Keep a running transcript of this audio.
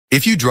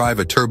If you drive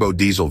a turbo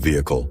diesel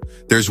vehicle,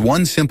 there's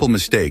one simple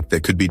mistake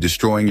that could be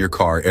destroying your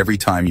car every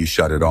time you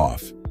shut it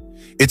off.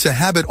 It's a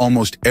habit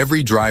almost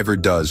every driver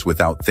does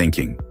without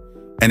thinking,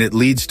 and it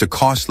leads to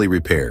costly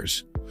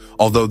repairs.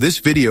 Although this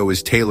video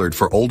is tailored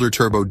for older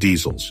turbo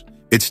diesels,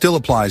 it still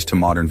applies to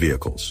modern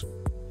vehicles.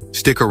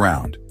 Stick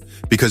around,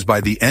 because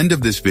by the end of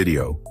this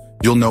video,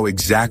 you'll know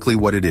exactly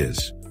what it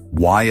is,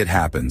 why it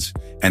happens,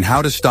 and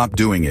how to stop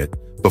doing it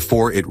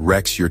before it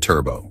wrecks your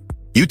turbo.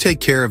 You take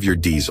care of your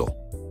diesel,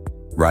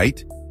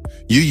 right?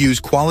 You use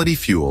quality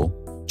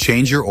fuel,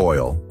 change your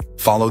oil,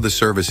 follow the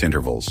service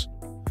intervals.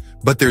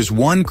 But there's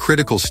one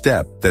critical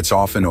step that's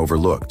often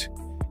overlooked.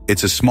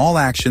 It's a small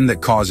action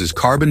that causes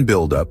carbon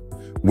buildup,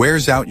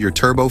 wears out your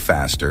turbo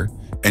faster,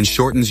 and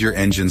shortens your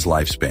engine's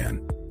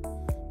lifespan.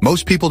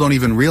 Most people don't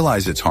even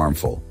realize it's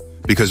harmful,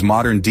 because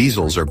modern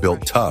diesels are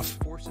built tough,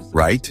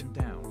 right?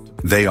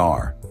 They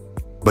are.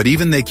 But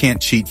even they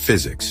can't cheat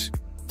physics.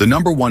 The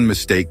number one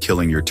mistake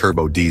killing your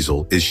turbo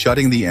diesel is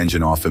shutting the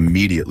engine off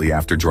immediately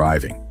after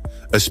driving,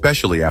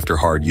 especially after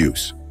hard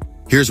use.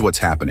 Here's what's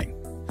happening.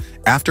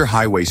 After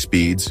highway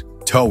speeds,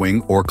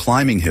 towing, or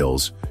climbing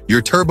hills,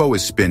 your turbo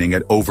is spinning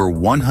at over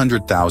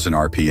 100,000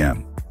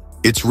 RPM.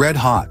 It's red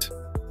hot,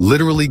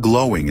 literally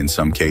glowing in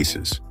some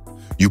cases.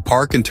 You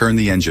park and turn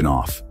the engine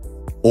off.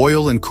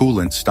 Oil and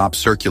coolant stop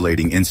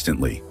circulating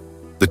instantly.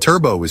 The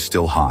turbo is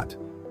still hot,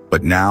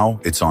 but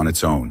now it's on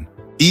its own.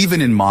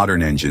 Even in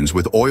modern engines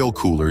with oil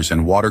coolers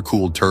and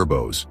water-cooled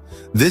turbos,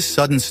 this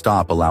sudden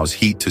stop allows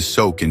heat to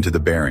soak into the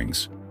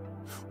bearings.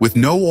 With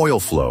no oil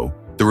flow,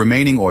 the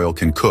remaining oil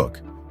can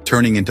cook,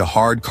 turning into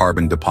hard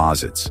carbon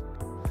deposits.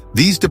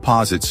 These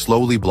deposits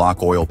slowly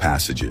block oil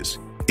passages,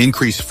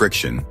 increase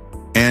friction,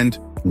 and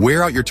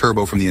wear out your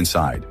turbo from the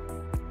inside.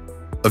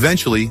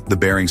 Eventually, the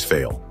bearings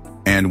fail,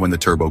 and when the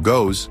turbo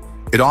goes,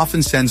 it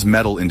often sends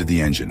metal into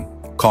the engine,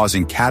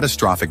 causing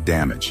catastrophic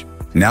damage.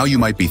 Now you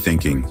might be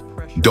thinking,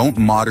 don't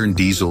modern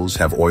diesels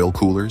have oil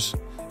coolers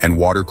and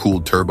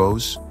water-cooled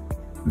turbos?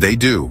 They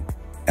do,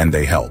 and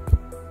they help.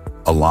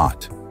 A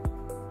lot.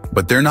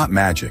 But they're not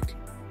magic.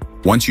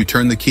 Once you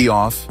turn the key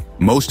off,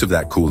 most of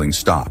that cooling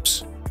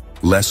stops.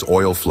 Less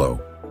oil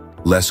flow,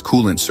 less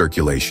coolant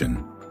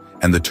circulation,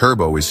 and the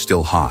turbo is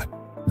still hot.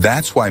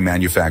 That's why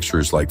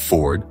manufacturers like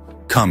Ford,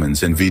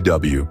 Cummins, and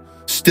VW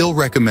still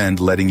recommend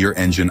letting your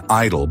engine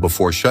idle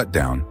before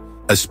shutdown,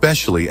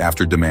 especially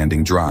after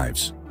demanding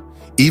drives.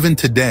 Even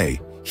today,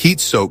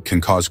 heat soak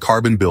can cause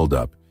carbon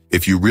buildup.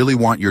 If you really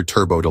want your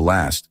turbo to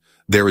last,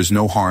 there is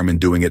no harm in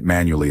doing it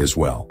manually as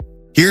well.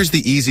 Here's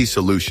the easy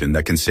solution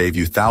that can save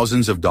you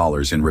thousands of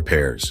dollars in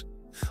repairs.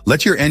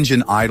 Let your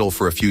engine idle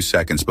for a few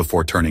seconds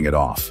before turning it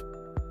off.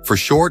 For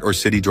short or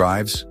city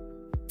drives,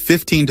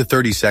 15 to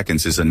 30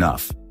 seconds is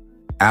enough.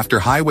 After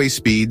highway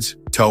speeds,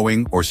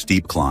 towing, or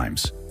steep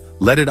climbs,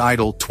 let it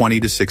idle 20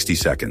 to 60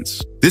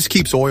 seconds. This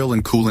keeps oil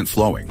and coolant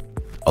flowing,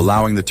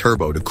 allowing the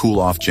turbo to cool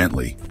off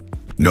gently.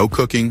 No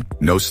cooking,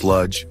 no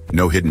sludge,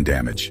 no hidden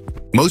damage.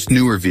 Most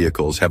newer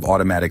vehicles have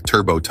automatic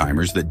turbo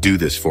timers that do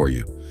this for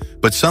you,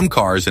 but some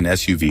cars and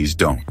SUVs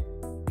don't.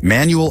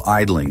 Manual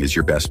idling is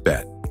your best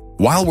bet.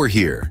 While we're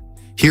here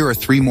are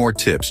 3 more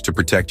tips to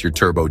protect your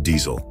turbo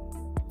diesel.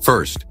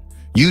 First,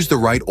 use the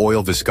right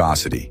oil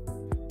viscosity.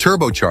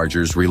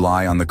 Turbochargers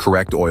rely on the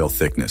correct oil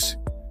thickness.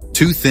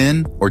 Too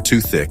thin or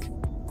too thick,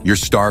 you're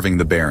starving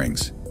the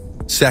bearings.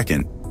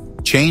 Second,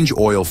 change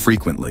oil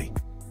frequently.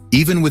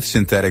 Even with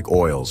synthetic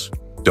oils,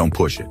 don't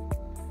push it.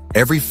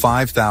 Every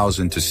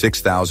 5,000 to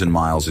 6,000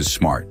 miles is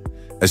smart,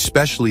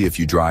 especially if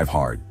you drive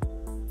hard.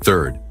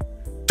 Third,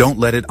 don't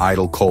let it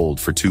idle cold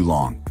for too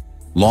long.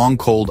 Long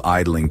cold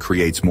idling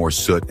creates more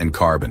soot and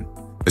carbon,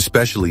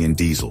 especially in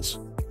diesels.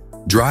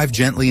 Drive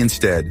gently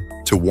instead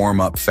to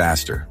warm up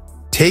faster.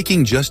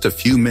 Taking just a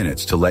few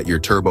minutes to let your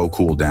turbo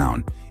cool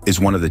down is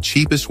one of the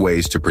cheapest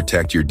ways to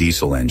protect your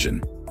diesel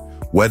engine.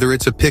 Whether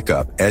it's a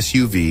pickup,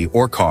 SUV,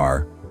 or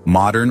car,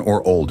 modern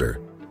or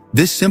older,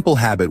 this simple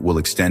habit will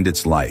extend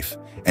its life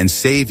and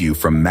save you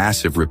from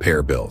massive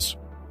repair bills.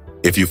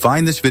 If you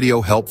find this video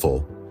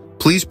helpful,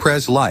 please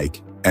press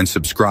like and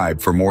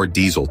subscribe for more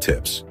diesel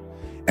tips,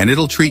 and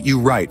it'll treat you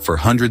right for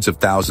hundreds of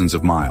thousands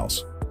of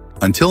miles.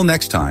 Until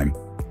next time,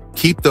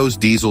 keep those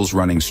diesels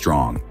running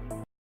strong.